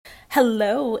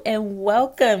Hello and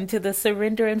welcome to the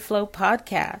Surrender and Flow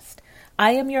podcast.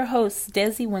 I am your host,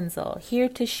 Desi Wenzel, here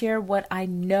to share what I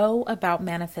know about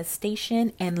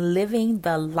manifestation and living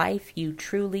the life you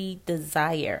truly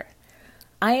desire.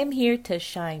 I am here to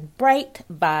shine bright,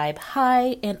 vibe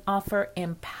high, and offer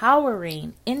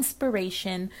empowering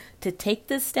inspiration to take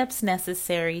the steps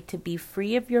necessary to be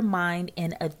free of your mind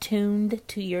and attuned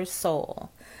to your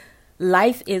soul.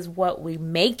 Life is what we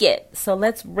make it, so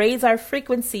let's raise our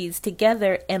frequencies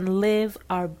together and live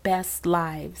our best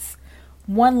lives.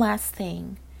 One last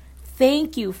thing.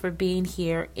 Thank you for being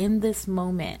here in this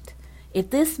moment.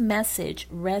 If this message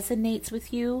resonates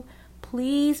with you,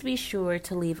 please be sure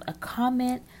to leave a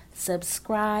comment,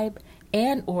 subscribe,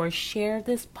 and or share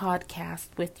this podcast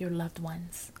with your loved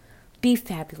ones. Be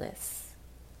fabulous.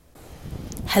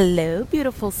 Hello,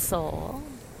 beautiful soul.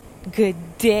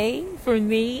 Good day for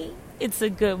me. It's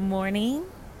a good morning.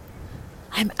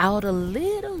 I'm out a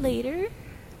little later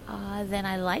than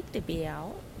I like to be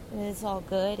out. It's all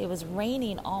good. It was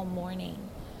raining all morning.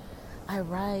 I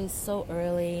rise so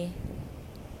early,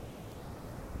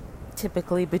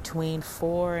 typically between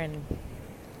 4 and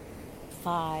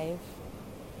 5.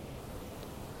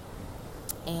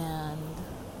 And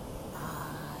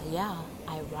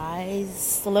I rise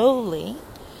slowly.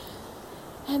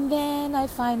 And then I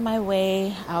find my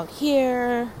way out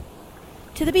here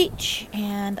to the beach,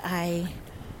 and I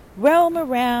roam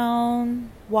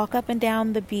around, walk up and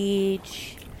down the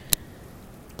beach,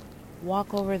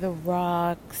 walk over the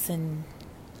rocks and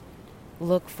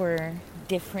look for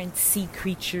different sea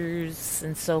creatures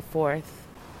and so forth.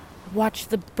 Watch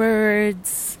the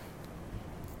birds.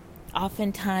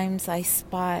 Oftentimes I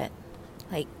spot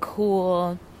like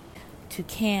cool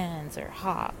toucans or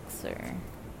hawks, or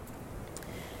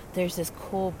there's this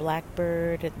cool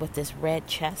blackbird with this red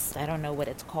chest. I don't know what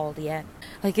it's called yet.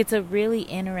 Like, it's a really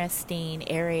interesting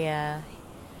area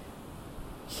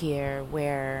here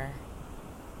where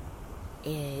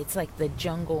it's like the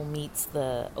jungle meets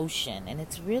the ocean. And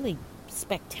it's really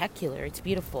spectacular. It's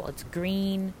beautiful. It's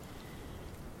green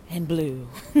and blue.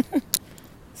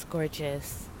 It's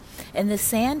gorgeous. And the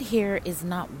sand here is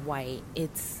not white.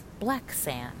 It's black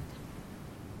sand.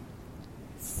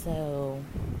 So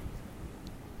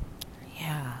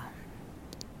yeah,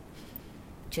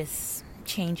 just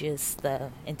changes the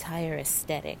entire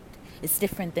aesthetic. It's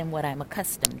different than what I'm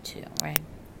accustomed to, right?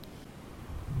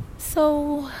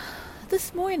 So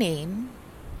this morning,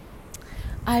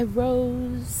 I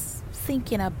rose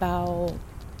thinking about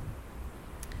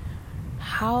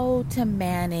how to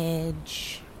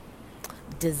manage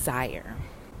desire.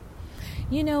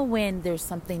 You know, when there's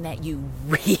something that you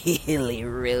really,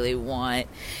 really want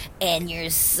and you're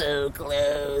so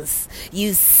close.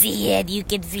 You see it, you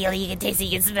can feel it, you can taste it,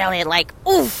 you can smell it, like,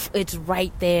 oof, it's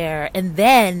right there. And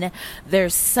then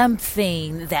there's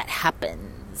something that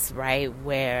happens, right,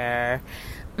 where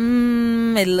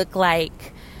it look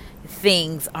like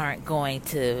things aren't going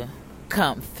to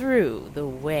come through the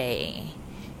way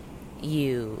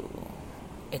you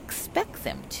expect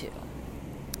them to.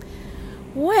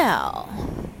 Well,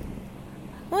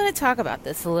 I want to talk about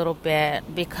this a little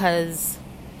bit because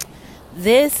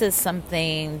this is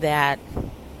something that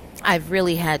I've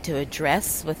really had to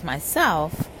address with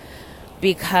myself,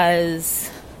 because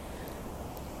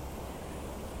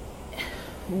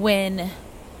when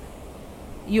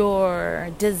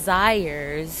your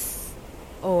desires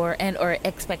or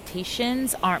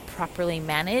expectations aren't properly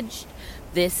managed,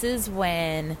 this is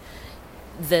when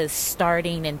the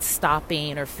starting and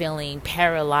stopping or feeling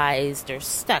paralyzed or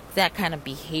stuck, that kind of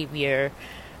behavior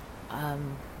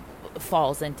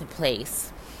falls into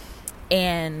place.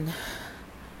 And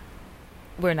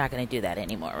we're not going to do that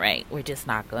anymore, right? We're just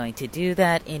not going to do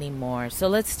that anymore. So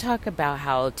let's talk about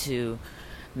how to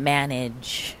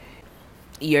manage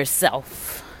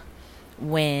yourself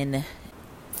when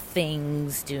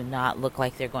things do not look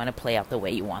like they're going to play out the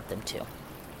way you want them to.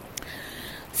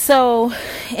 So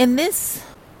in this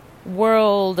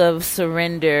world of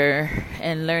surrender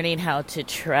and learning how to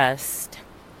trust,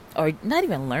 or not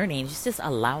even learning, just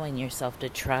allowing yourself to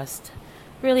trust,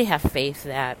 really have faith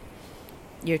that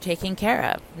you're taken care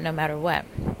of no matter what.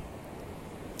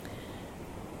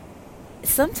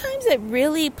 Sometimes it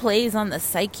really plays on the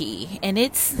psyche, and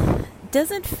it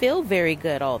doesn't feel very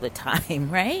good all the time,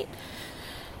 right?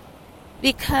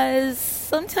 Because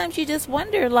sometimes you just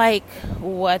wonder, like,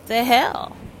 what the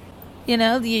hell? You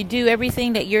know, you do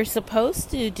everything that you're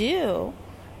supposed to do,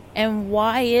 and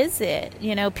why is it?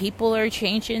 You know, people are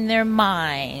changing their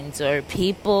minds, or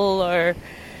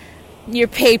your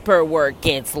paperwork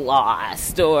gets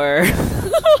lost, or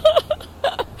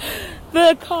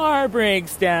the car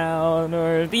breaks down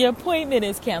or the appointment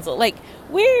is canceled. Like,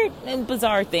 weird and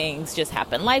bizarre things just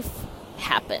happen. Life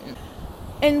happened.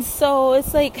 And so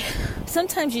it's like,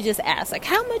 sometimes you just ask, like,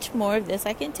 how much more of this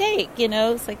I can take?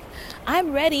 It's like,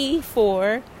 I'm ready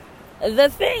for the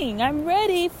thing. I'm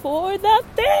ready for the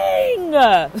thing.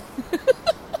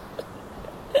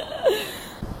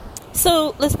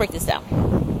 So let's break this down.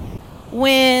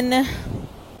 When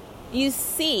you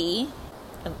see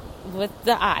with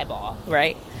the eyeball,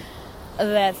 right,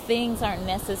 that things aren't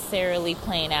necessarily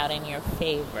playing out in your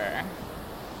favor,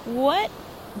 what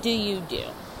do?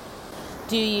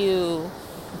 Do you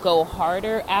go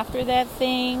harder after that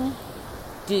thing?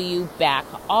 Do you back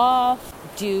off?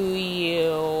 Do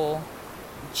you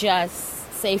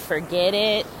just say forget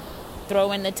it,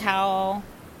 throw in the towel,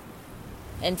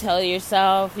 and tell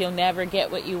yourself you'll never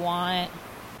get what you want?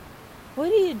 What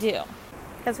do you do?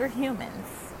 Because we're humans.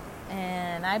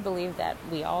 And I believe that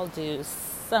we all do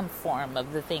some form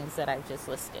of the things that I've just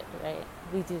listed, right?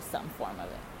 We do some form of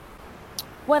it.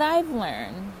 What I've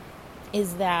learned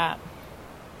is that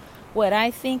what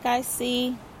I think I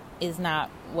see is not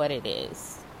what it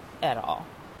is at all.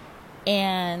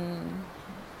 And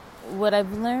what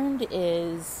I've learned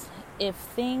is if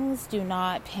things do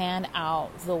not pan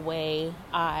out the way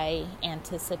I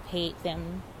anticipate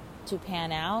them to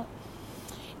pan out,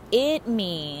 it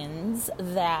means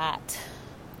that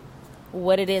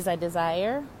what it is I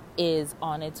desire is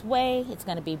on its way. It's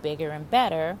going to be bigger and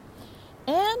better.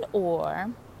 And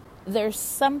or there's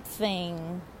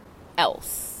something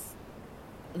else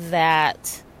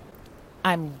that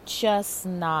I'm just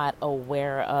not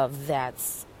aware of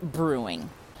that's brewing.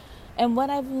 And what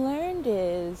I've learned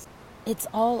is it's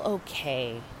all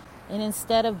okay. And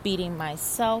instead of beating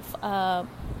myself up,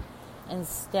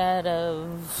 instead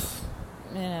of,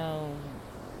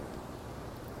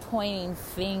 pointing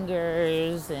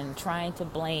fingers and trying to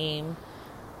blame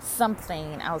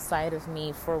something outside of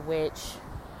me for which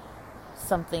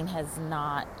something has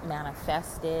not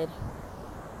manifested,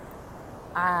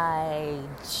 I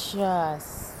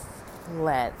just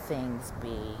let things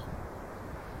be.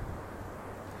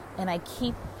 And I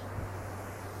keep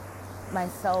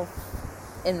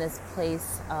myself in this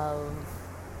place of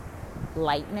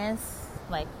lightness,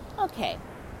 like, okay,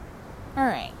 all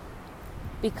right.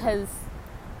 Because,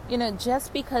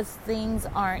 just because things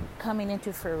aren't coming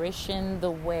into fruition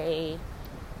the way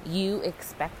you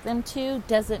expect them to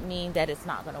doesn't mean that it's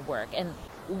not going to work. And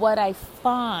what I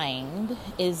find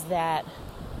is that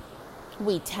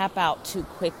we tap out too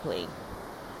quickly.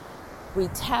 We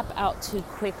tap out too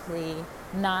quickly,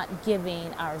 not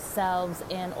giving ourselves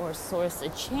and or source a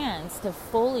chance to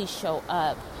fully show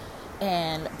up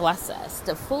and bless us,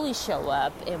 to fully show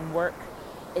up and work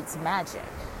its magic.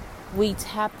 We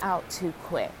tap out too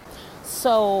quick.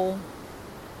 So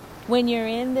when you're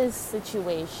in this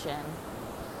situation,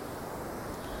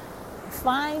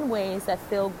 find ways that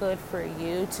feel good for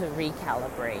you to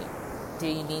recalibrate. Do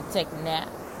you need to take a nap?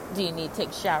 Do you need to take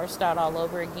a shower, start all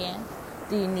over again?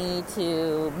 Do you need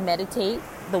to meditate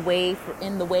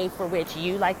in the way for which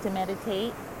you like to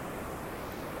meditate?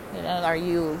 Are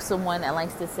you someone that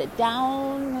likes to sit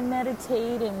down and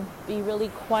meditate and be really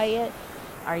quiet?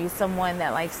 Are you someone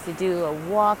that likes to do a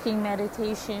walking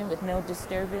meditation with no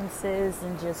disturbances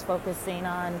and just focusing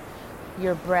on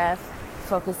your breath,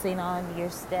 focusing on your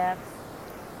steps?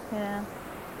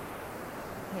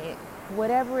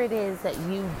 Whatever it is that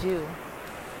you do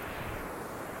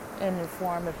in the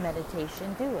form of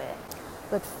meditation, do it.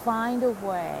 But find a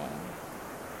way.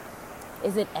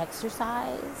 Is it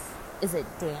exercise? Is it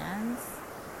dance?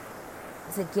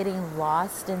 Is it getting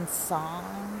lost in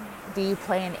song? Do you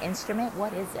play an instrument?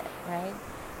 What is it, right?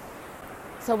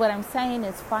 So what I'm saying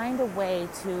is find a way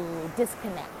to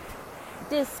disconnect.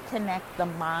 Disconnect the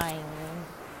mind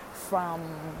from,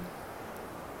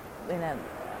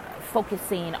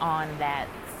 focusing on that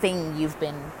thing you've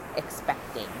been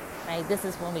expecting, right? This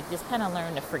is when we just kind of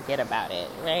learn to forget about it,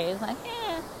 right? It's like,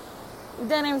 I've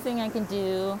done everything I can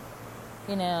do,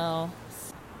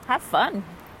 have fun,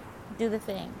 do the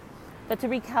thing. But to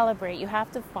recalibrate, you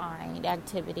have to find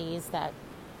activities that,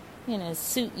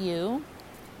 suit you,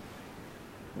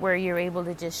 where you're able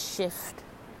to just shift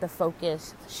the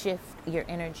focus, shift your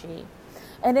energy.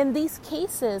 And in these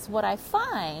cases, what I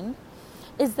find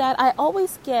is that I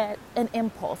always get an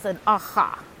impulse, an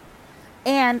aha.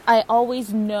 And I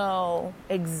always know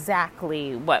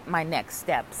exactly what my next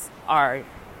steps are.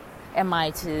 Am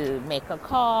I to make a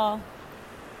call,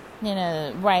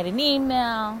 write an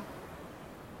email,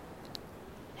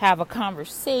 have a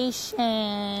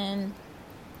conversation?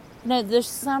 There's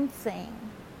something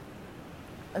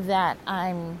that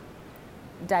I'm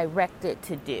directed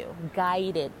to do,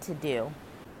 guided to do.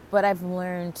 But I've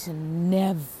learned to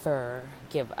never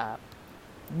give up,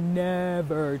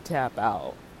 never tap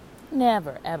out,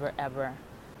 never, ever, ever,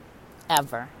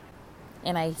 ever.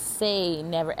 And I say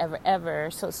never, ever,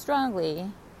 ever so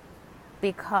strongly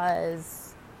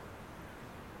because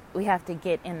we have to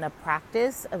get in the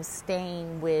practice of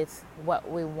staying with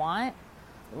what we want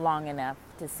long enough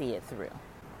to see it through.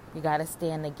 You got to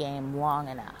stay in the game long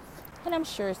enough. And I'm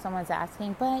sure someone's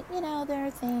asking, but there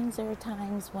are times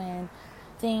when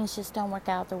things just don't work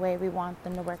out the way we want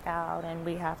them to work out, and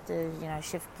we have to,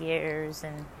 shift gears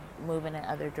and move in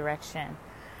another direction.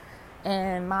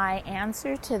 And my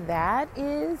answer to that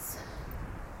is,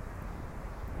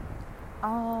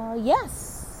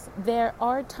 yes, there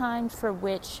are times for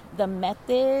which the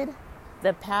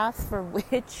path for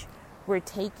which we're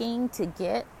taking to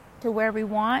get to where we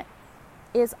want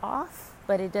is off,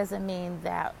 but it doesn't mean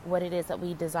that what it is that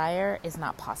we desire is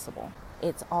not possible.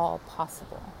 It's all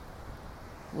possible.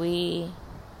 We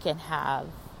can have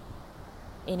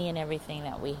any and everything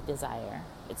that we desire.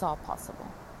 It's all possible.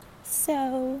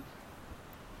 So,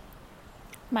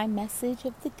 my message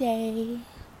of the day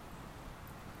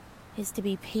is to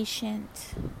be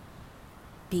patient,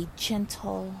 be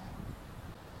gentle,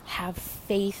 have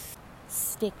faith,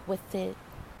 stick with it,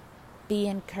 be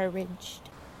encouraged,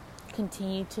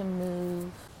 continue to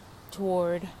move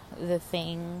toward the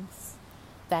things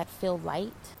that feel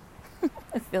light.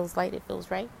 It feels light, it feels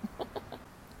right.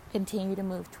 Continue to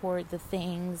move toward the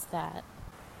things that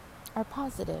are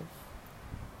positive,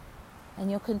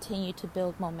 and you'll continue to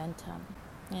build momentum.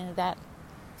 That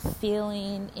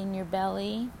feeling in your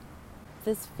belly,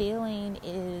 this feeling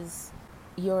is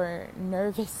your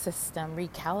nervous system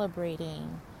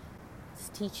recalibrating. It's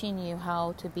teaching you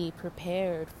how to be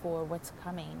prepared for what's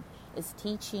coming. It's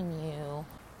teaching you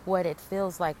what it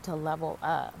feels like to level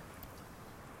up.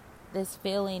 This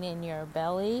feeling in your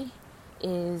belly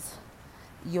is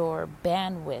your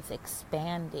bandwidth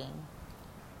expanding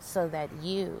so that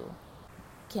you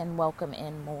can welcome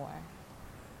in more,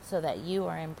 so that you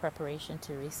are in preparation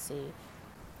to receive.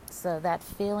 So that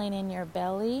feeling in your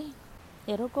belly,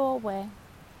 it'll go away.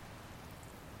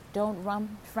 Don't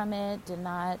run from it. Do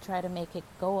not try to make it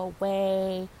go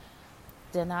away.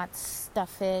 Do not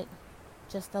stuff it.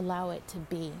 Just allow it to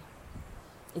be.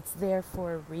 It's there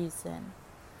for a reason.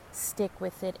 Stick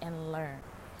with it and learn.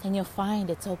 And you'll find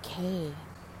it's okay.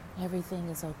 Everything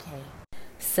is okay.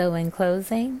 So in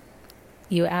closing,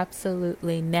 you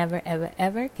absolutely never, ever,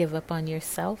 ever give up on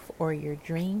yourself or your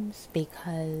dreams,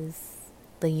 because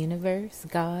the universe,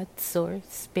 God, source,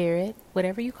 spirit,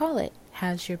 whatever you call it,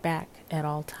 has your back at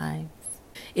all times.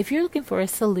 If you're looking for a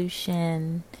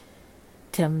solution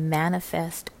to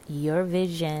manifest your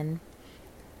vision,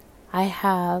 I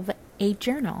have a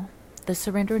journal, the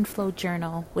Surrender and Flow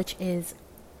Journal, which is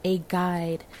a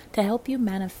guide to help you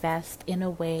manifest in a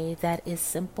way that is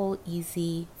simple,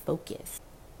 easy, focused.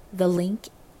 The link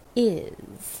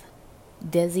is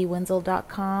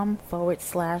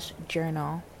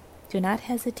desiwenzel.com/journal. Do not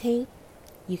hesitate.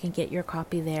 You can get your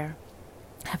copy there.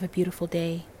 Have a beautiful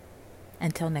day.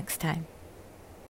 Until next time.